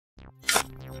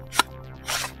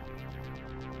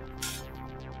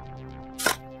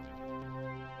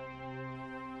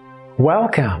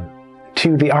Welcome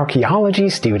to the Archaeology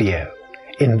Studio.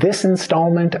 In this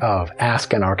installment of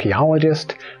Ask an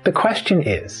Archaeologist, the question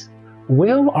is,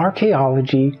 will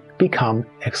archaeology become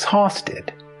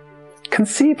exhausted?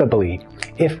 Conceivably,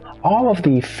 if all of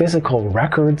the physical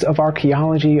records of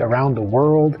archaeology around the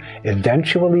world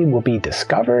eventually will be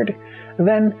discovered,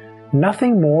 then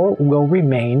nothing more will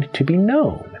remain to be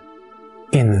known.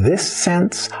 In this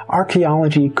sense,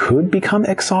 archaeology could become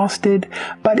exhausted,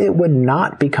 but it would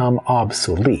not become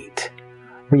obsolete.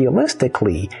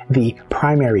 Realistically, the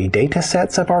primary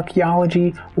datasets of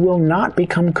archaeology will not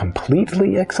become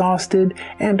completely exhausted,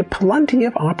 and plenty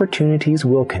of opportunities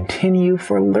will continue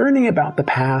for learning about the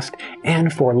past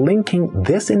and for linking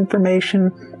this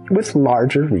information with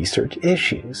larger research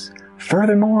issues.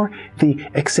 Furthermore, the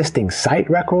existing site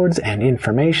records and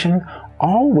information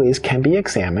always can be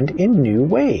examined in new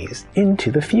ways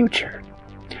into the future.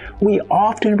 We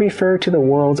often refer to the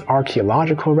world's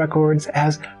archaeological records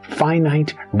as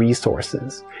finite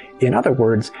resources. In other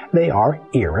words, they are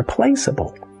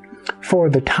irreplaceable. For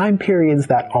the time periods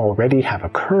that already have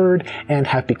occurred and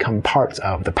have become parts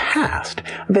of the past,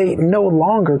 they no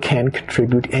longer can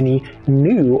contribute any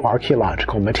new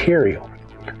archaeological material.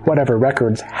 Whatever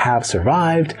records have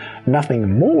survived,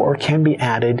 nothing more can be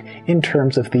added in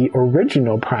terms of the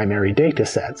original primary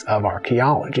datasets of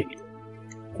archaeology.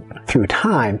 Through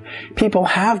time, people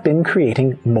have been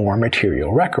creating more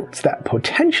material records that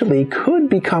potentially could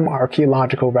become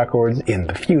archaeological records in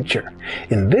the future.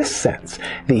 In this sense,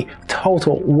 the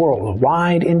total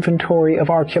worldwide inventory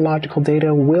of archaeological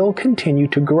data will continue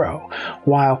to grow,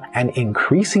 while an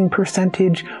increasing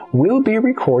percentage will be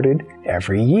recorded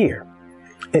every year.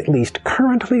 At least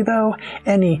currently, though,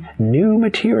 any new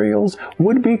materials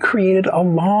would be created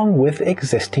along with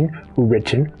existing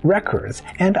written records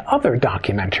and other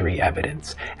documentary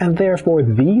evidence, and therefore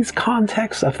these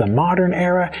contexts of the modern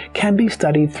era can be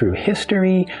studied through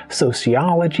history,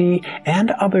 sociology,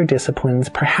 and other disciplines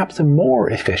perhaps more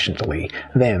efficiently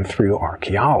than through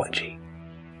archaeology.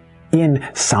 In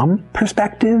some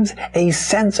perspectives, a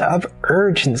sense of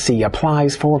urgency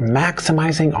applies for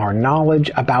maximizing our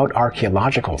knowledge about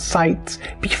archaeological sites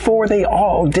before they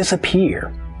all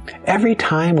disappear. Every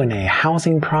time when a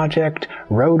housing project,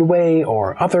 roadway,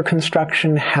 or other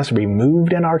construction has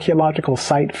removed an archaeological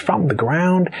site from the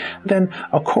ground, then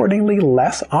accordingly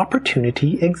less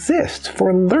opportunity exists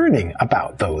for learning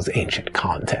about those ancient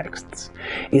contexts.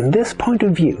 In this point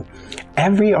of view,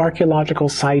 every archaeological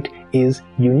site is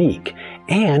unique,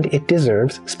 and it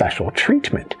deserves special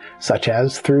treatment, such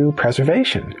as through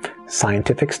preservation,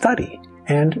 scientific study,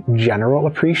 and general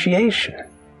appreciation.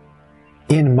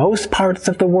 In most parts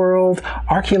of the world,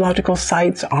 archaeological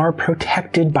sites are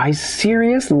protected by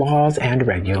serious laws and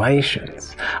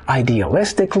regulations.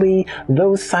 Idealistically,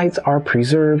 those sites are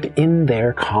preserved in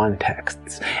their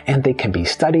contexts, and they can be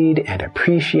studied and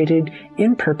appreciated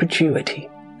in perpetuity.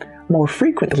 More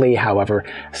frequently, however,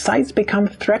 sites become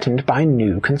threatened by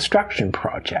new construction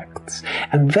projects,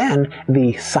 and then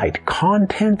the site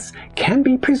contents can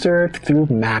be preserved through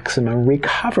maximum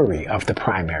recovery of the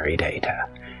primary data.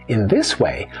 In this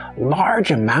way,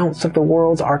 large amounts of the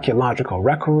world's archaeological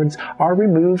records are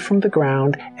removed from the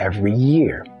ground every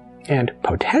year, and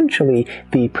potentially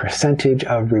the percentage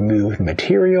of removed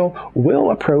material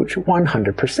will approach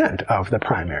 100% of the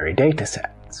primary datasets.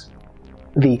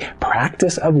 The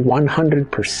practice of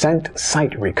 100%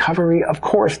 site recovery, of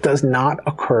course, does not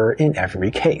occur in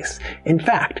every case. In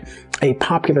fact, a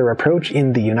popular approach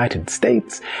in the United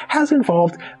States has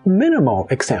involved minimal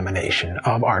examination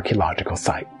of archaeological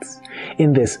sites.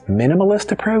 In this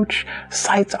minimalist approach,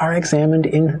 sites are examined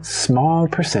in small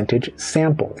percentage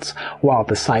samples, while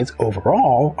the sites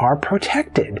overall are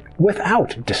protected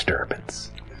without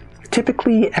disturbance.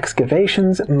 Typically,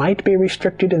 excavations might be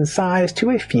restricted in size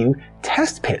to a few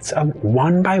test pits of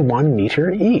 1 by 1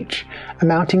 meter each,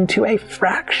 amounting to a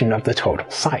fraction of the total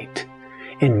site.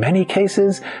 In many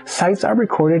cases, sites are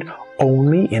recorded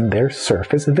only in their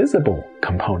surface visible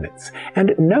components,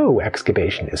 and no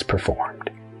excavation is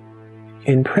performed.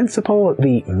 In principle,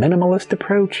 the minimalist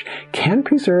approach can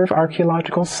preserve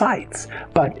archaeological sites,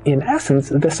 but in essence,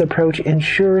 this approach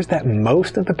ensures that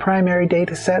most of the primary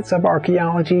datasets of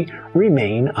archaeology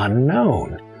remain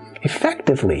unknown.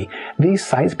 Effectively, these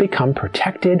sites become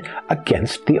protected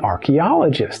against the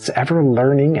archaeologists ever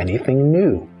learning anything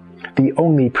new. The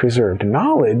only preserved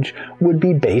knowledge would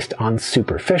be based on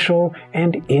superficial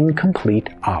and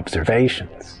incomplete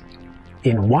observations.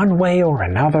 In one way or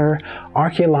another,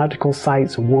 archaeological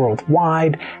sites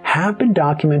worldwide have been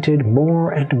documented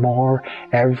more and more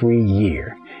every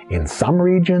year. In some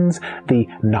regions, the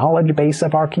knowledge base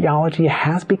of archaeology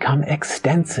has become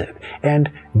extensive,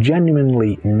 and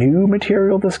genuinely new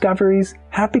material discoveries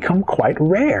have become quite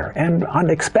rare and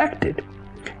unexpected.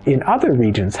 In other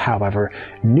regions, however,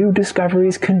 new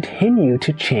discoveries continue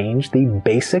to change the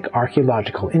basic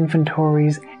archaeological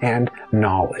inventories and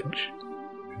knowledge.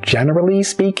 Generally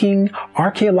speaking,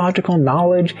 archaeological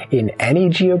knowledge in any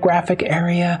geographic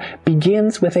area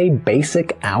begins with a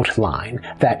basic outline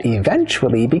that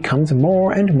eventually becomes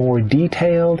more and more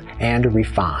detailed and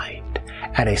refined.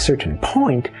 At a certain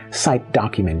point, site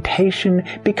documentation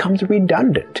becomes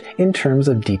redundant in terms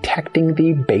of detecting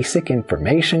the basic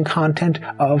information content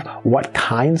of what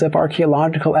kinds of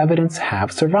archaeological evidence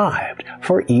have survived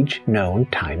for each known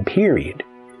time period.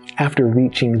 After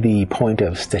reaching the point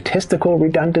of statistical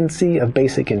redundancy of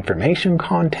basic information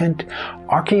content,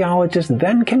 archaeologists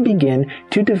then can begin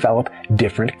to develop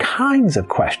different kinds of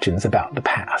questions about the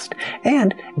past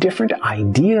and different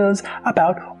ideas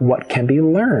about what can be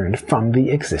learned from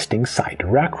the existing site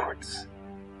records.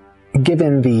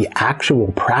 Given the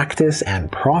actual practice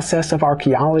and process of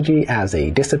archaeology as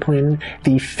a discipline,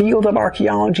 the field of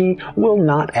archaeology will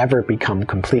not ever become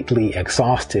completely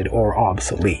exhausted or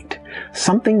obsolete.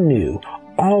 Something new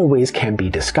always can be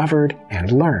discovered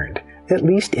and learned, at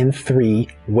least in 3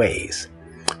 ways.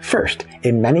 First,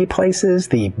 in many places,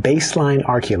 the baseline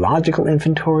archaeological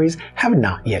inventories have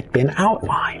not yet been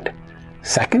outlined.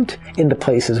 Second, in the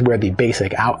places where the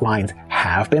basic outlines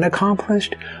have been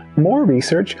accomplished, more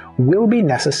research will be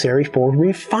necessary for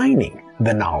refining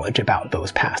the knowledge about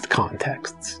those past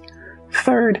contexts.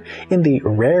 Third, in the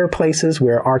rare places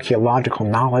where archaeological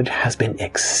knowledge has been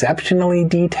exceptionally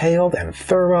detailed and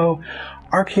thorough,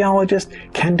 archaeologists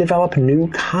can develop new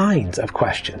kinds of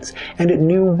questions and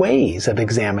new ways of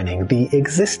examining the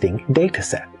existing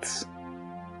datasets.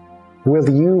 Will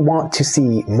you want to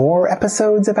see more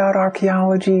episodes about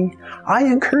archaeology? I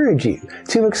encourage you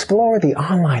to explore the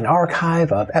online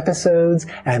archive of episodes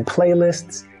and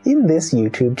playlists in this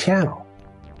YouTube channel.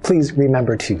 Please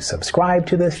remember to subscribe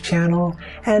to this channel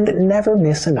and never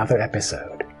miss another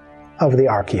episode of the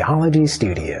Archaeology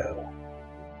Studio.